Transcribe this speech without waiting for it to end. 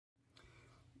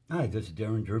Hi, this is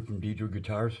Darren Drew from Drew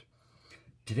Guitars.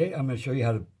 Today I'm going to show you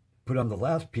how to put on the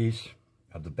last piece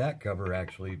of the back cover,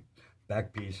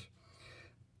 back piece.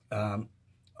 On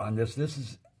this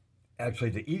is actually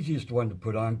the easiest one to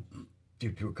put on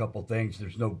due to a couple things.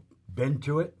 There's no bend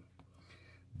to it.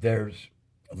 There's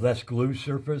less glue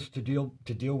surface to deal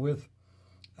with.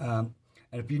 And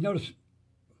if you notice,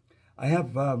 I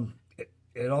have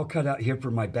it all cut out here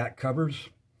for my back covers.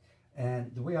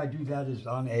 And the way I do that is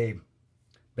on a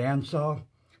bandsaw.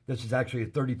 This is actually a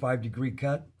 35-degree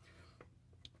cut.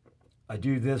 I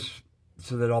do this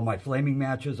so that all my flaming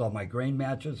matches, all my grain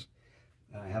matches.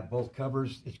 I have both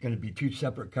covers. It's going to be two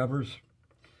separate covers.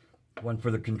 One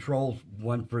for the controls,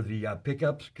 one for the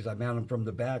pickups, because I mount them from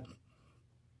the back.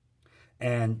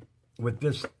 And with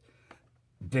this,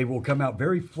 they will come out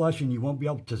very flush, and you won't be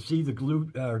able to see the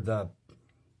glue or the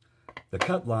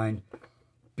cut line,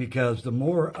 because the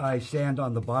more I sand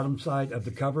on the bottom side of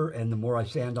the cover and the more I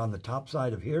sand on the top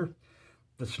side of here,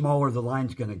 the smaller the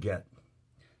line's going to get.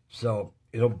 So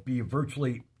it'll be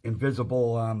virtually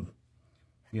invisible,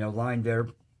 line there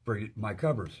for my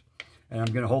covers. And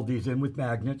I'm going to hold these in with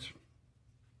magnets,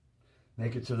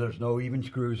 make it so there's no even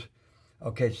screws.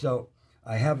 Okay, so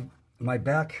I have my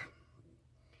back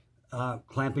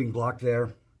clamping block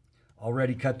there,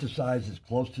 already cut to size as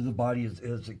close to the body as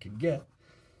it can get,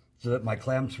 so that my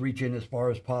clamps reach in as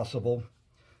far as possible.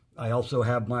 I also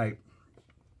have my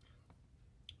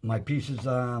pieces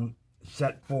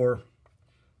set for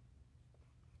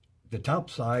the top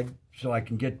side, so I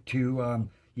can get to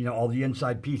all the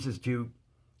inside pieces to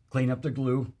clean up the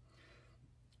glue.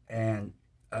 And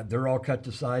they're all cut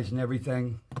to size and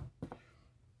everything.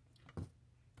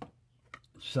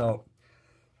 So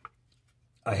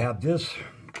I have this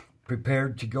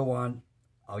prepared to go on.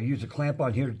 I'll use a clamp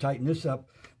on here to tighten this up.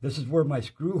 This is where my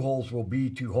screw holes will be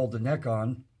to hold the neck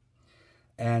on.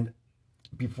 And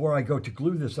before I go to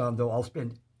glue this on, though, I'll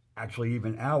spend actually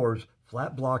even hours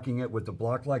flat blocking it with a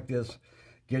block like this,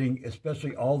 getting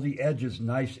especially all the edges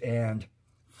nice and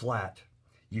flat.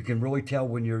 You can really tell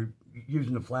when you're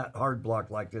using a flat, hard block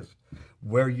like this,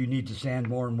 where you need to sand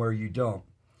more and where you don't.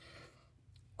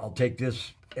 I'll take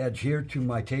this edge here to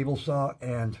my table saw,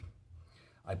 and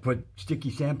I put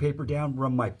sticky sandpaper down,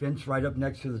 run my fence right up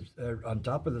next to on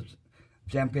top of the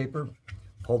sandpaper,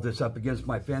 hold this up against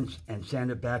my fence, and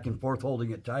sand it back and forth,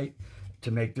 holding it tight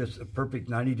to make this a perfect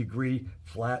 90-degree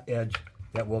flat edge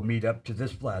that will meet up to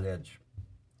this flat edge.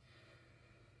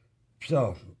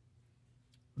 So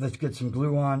let's get some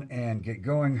glue on and get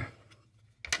going.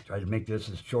 Try to make this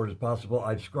as short as possible.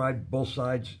 I've scribed both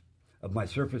sides of my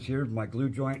surface here, my glue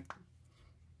joint.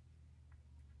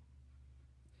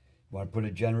 Want to put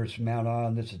a generous amount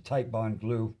on. This is tight bond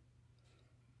glue.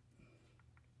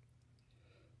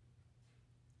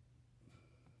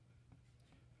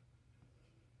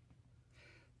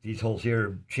 These holes here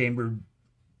are chambered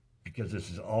because this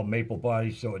is all maple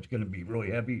body, so it's going to be really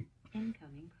heavy.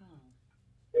 Incoming call.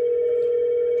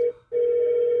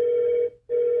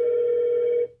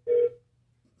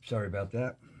 Sorry about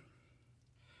that.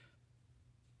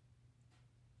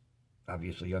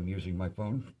 Obviously, I'm using my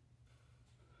phone.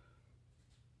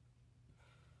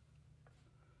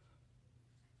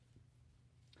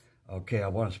 Okay, I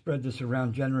want to spread this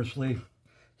around generously,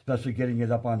 especially getting it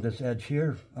up on this edge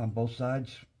here on both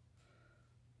sides.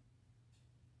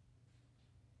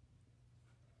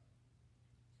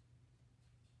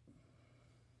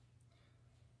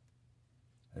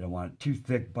 I don't want it too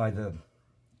thick by the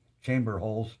chamber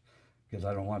holes because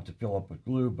I don't want it to fill up with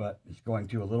glue, but it's going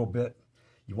to a little bit.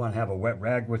 You want to have a wet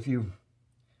rag with you.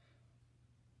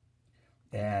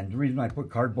 And the reason I put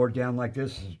cardboard down like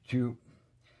this is to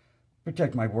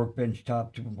protect my workbench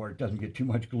top to where it doesn't get too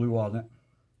much glue on it.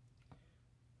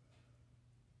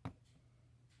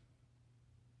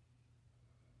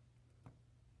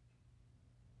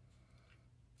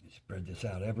 Spread this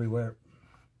out everywhere,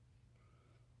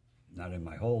 not in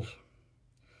my holes.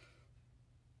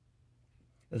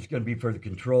 This is going to be for the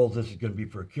controls. This is going to be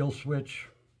for a kill switch.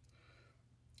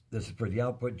 This is for the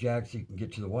output jack so you can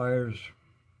get to the wires.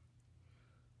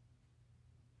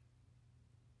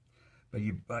 But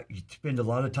you spend a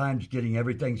lot of times getting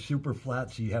everything super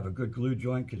flat so you have a good glue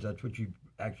joint, because that's what you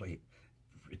actually,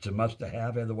 it's a must to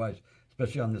have. Otherwise,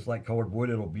 especially on this light colored wood,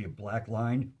 it'll be a black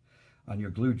line on your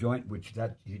glue joint, which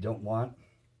that you don't want,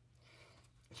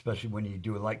 especially when you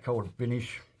do a light colored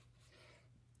finish.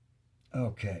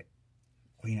 Okay,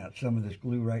 clean out some of this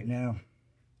glue right now.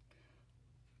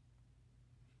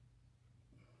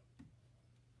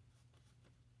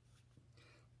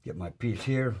 Get my piece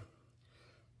here.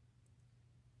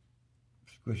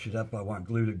 Squish it up. I want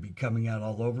glue to be coming out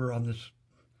all over on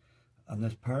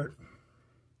this part.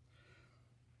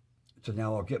 So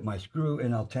now I'll get my screw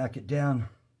and I'll tack it down.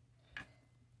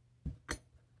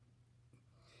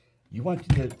 You want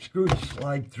the screw to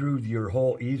slide through your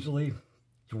hole easily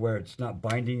to where it's not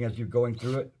binding as you're going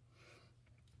through it.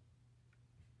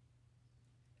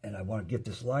 And I want to get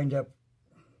this lined up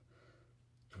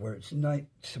to where it's not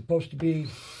supposed to be.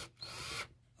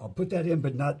 I'll put that in,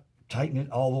 but not tighten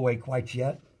it all the way quite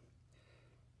yet.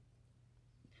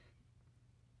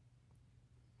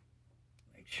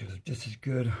 Make sure that this is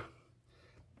good.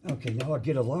 Okay, now I'll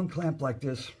get a long clamp like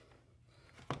this.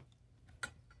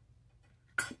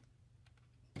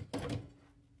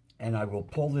 And I will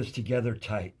pull this together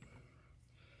tight.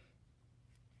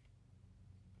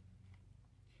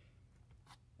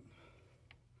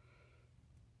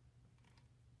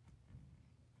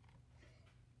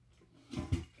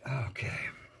 Okay,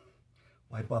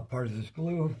 wipe off part of this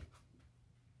glue.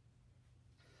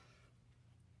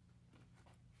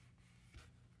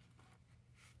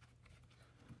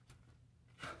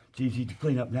 It's easy to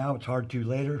clean up now, it's hard to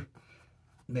later.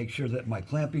 Make sure that my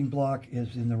clamping block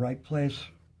is in the right place.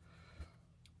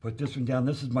 Put this one down.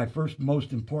 This is my first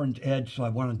most important edge, so I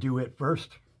want to do it first.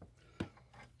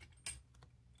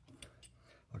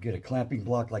 I'll get a clamping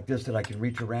block like this that I can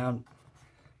reach around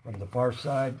from the far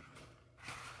side.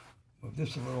 Move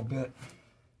this a little bit.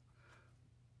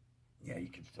 Yeah, you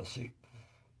can still see.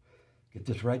 Get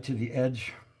this right to the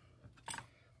edge.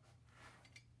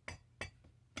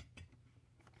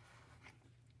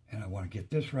 And I want to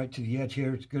get this right to the edge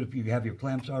here. It's good if you have your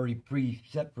clamps already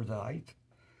preset for the height.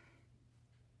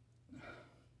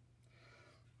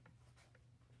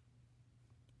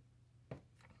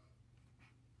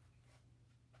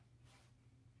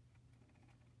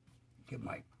 Get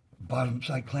my bottom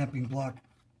side clamping block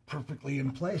perfectly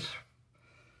in place.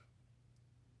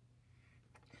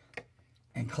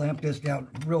 And clamp this down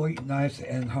really nice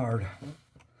and hard.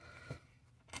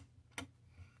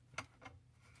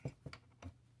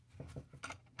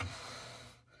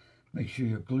 Make sure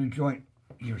your glue joint,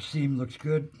 your seam looks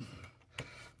good.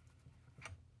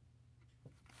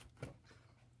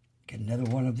 Get another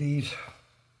one of these.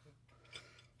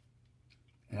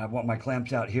 And I want my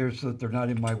clamps out here so that they're not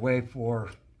in my way for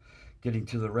getting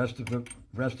to the rest of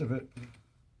it.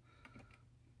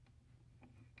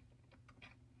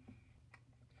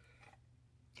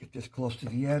 Get this close to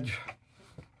the edge.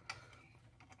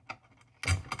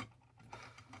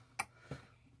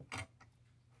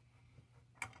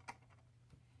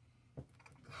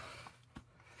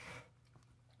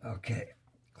 Okay,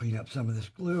 clean up some of this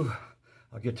glue.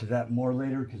 I'll get to that more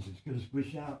later because it's going to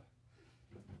squish out.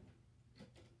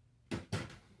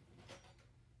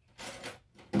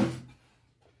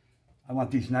 I want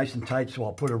these nice and tight, so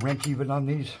I'll put a wrench even on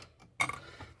these.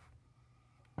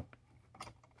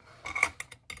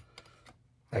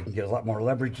 I can get a lot more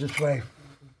leverage this way.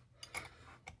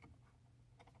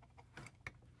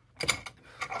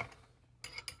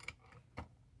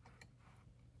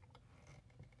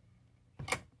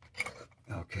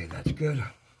 Okay, that's good.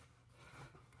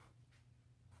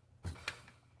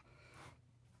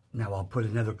 Now I'll put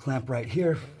another clamp right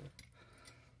here.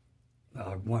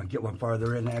 I want to get one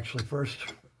farther in actually first.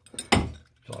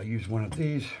 So I'll use one of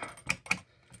these.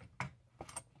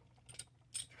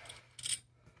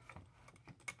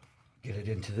 Get it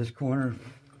into this corner.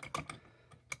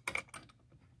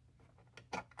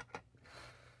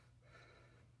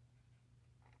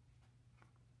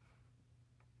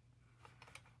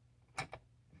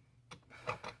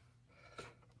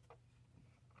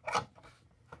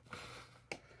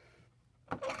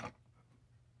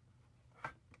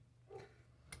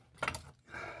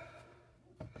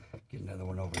 Get another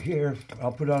one over here.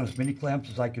 I'll put on as many clamps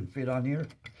as I can fit on here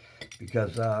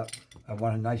because I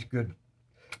want a nice, good,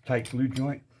 tight glue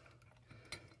joint.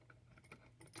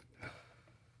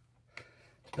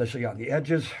 Especially on the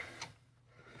edges.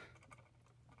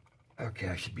 Okay,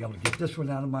 I should be able to get this one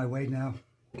out of my way now.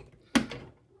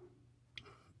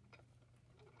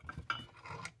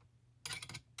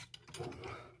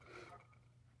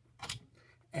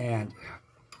 And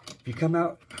if you come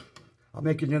out, I'll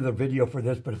make another video for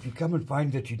this, but if you come and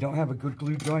find that you don't have a good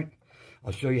glue joint,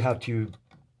 I'll show you how to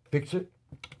fix it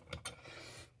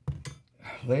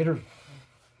later.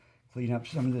 Clean up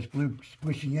some of this glue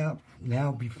squishing out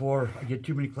now before I get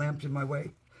too many clamps in my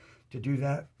way to do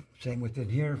that. Same within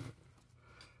here.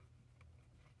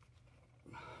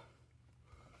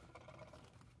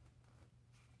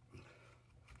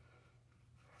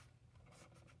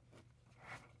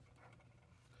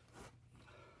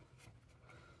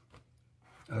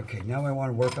 Okay, now I want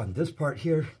to work on this part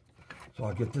here. So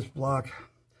I'll get this block.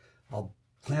 I'll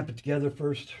clamp it together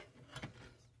first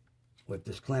with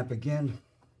this clamp again.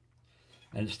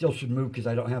 And it still should move because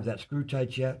I don't have that screw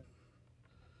tight yet.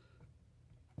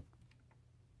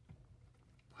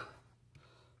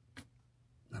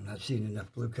 I'm not seeing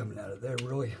enough glue coming out of there,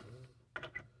 really.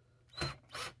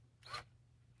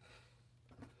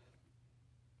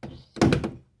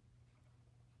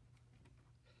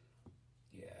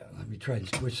 Yeah, let me try and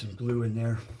squish some glue in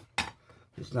there.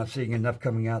 Just not seeing enough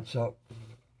coming out, so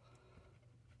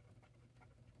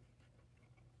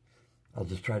I'll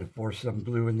just try to force some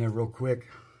glue in there real quick.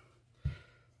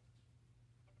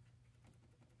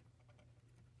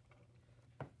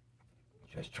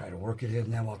 Just try to work it in.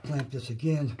 Now I'll clamp this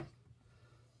again.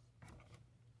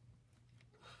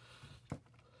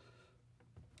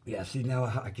 Yeah, see, now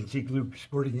I can see glue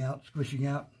squirting out, squishing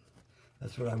out.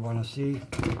 That's what I want to see.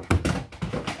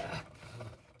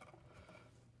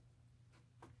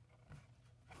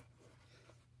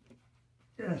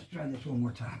 Let's try this one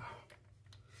more time.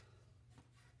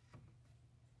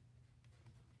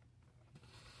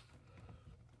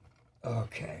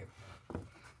 Okay.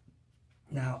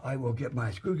 Now I will get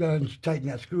my screw guns, tighten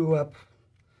that screw up.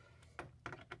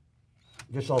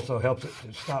 This also helps it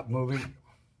to stop moving.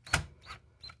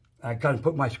 I kind of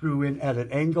put my screw in at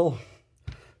an angle,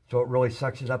 so it really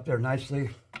sucks it up there nicely.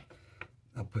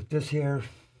 I'll put this here.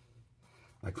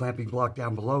 My clamping block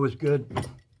down below is good.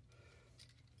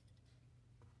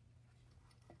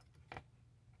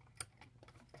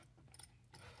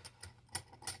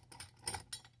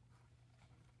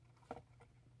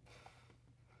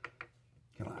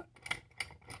 Come on.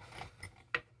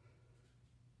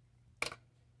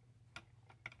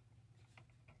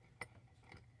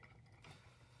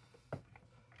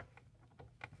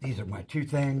 These are my two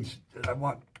things that I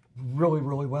want really,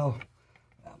 really well.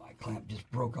 My clamp just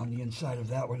broke on the inside of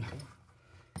that one.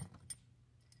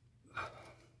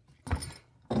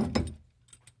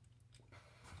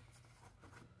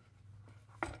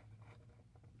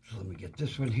 So let me get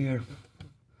this one here.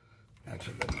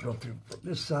 Actually, let me go through from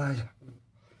this side,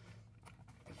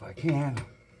 if I can.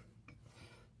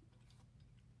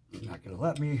 It's not going to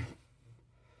let me.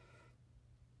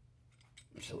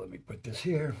 So let me put this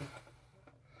here.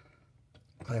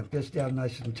 Clamp this down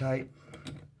nice and tight.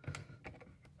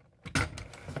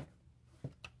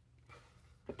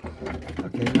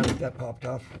 Okay, now that popped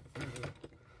off.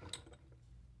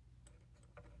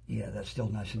 Yeah, that's still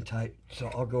nice and tight. So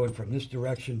I'll go in from this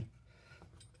direction.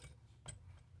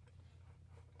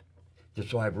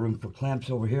 Just so I have room for clamps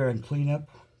over here and cleanup.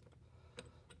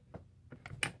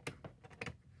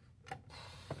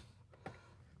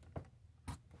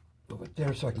 Go it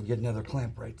there so I can get another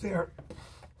clamp right there.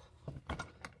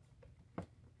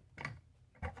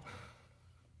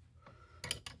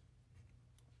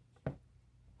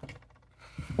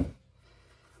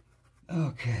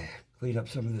 Okay, clean up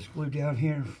some of this glue down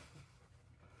here.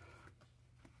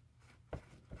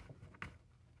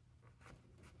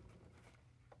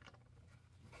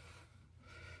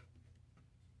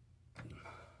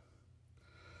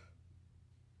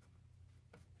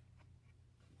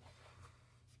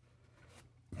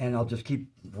 And I'll just keep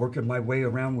working my way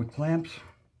around with clamps.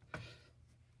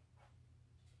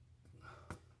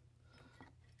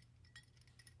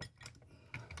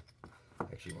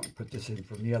 Actually, I want to put this in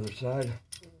from the other side.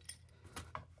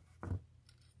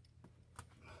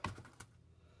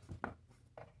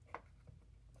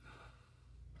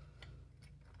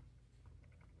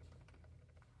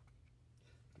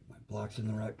 My block's in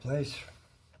the right place.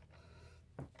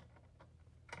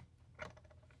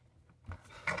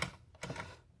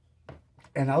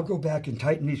 And I'll go back and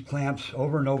tighten these clamps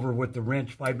over and over with the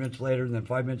wrench 5 minutes later, and then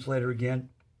 5 minutes later again.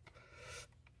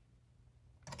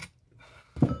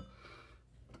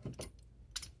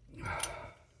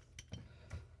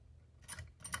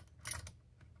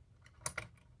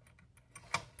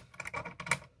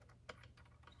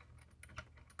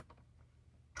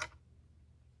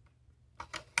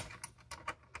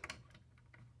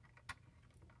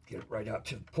 Get it right out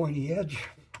to the pointy edge.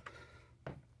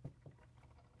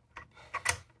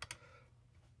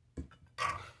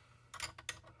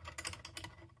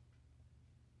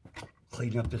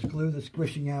 Clean up this glue that's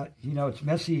squishing out. You know, it's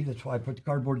messy. That's why I put the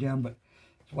cardboard down, but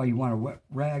that's why you want a wet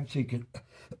rag so you can,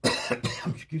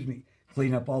 excuse me,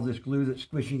 clean up all this glue that's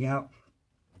squishing out.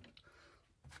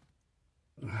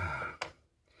 So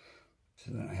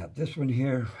then I have this one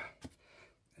here,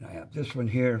 and I have this one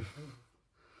here.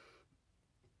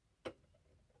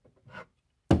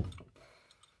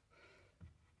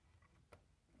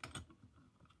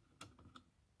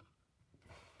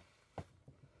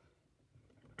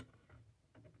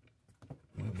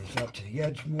 Move this up to the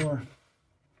edge more.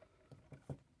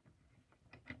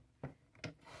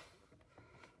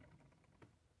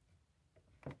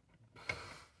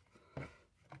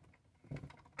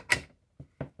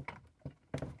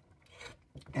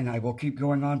 And I will keep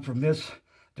going on from this.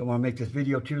 Don't want to make this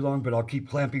video too long, but I'll keep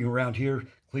clamping around here,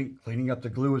 cleaning up the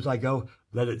glue as I go.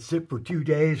 Let it sit for 2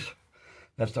 days.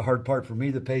 That's the hard part for me,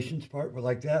 the patience part. We're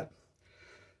like that.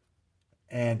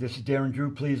 And this is Darren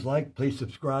Drew. Please like, please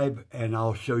subscribe, and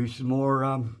I'll show you some more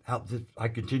how I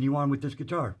continue on with this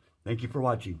guitar. Thank you for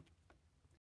watching.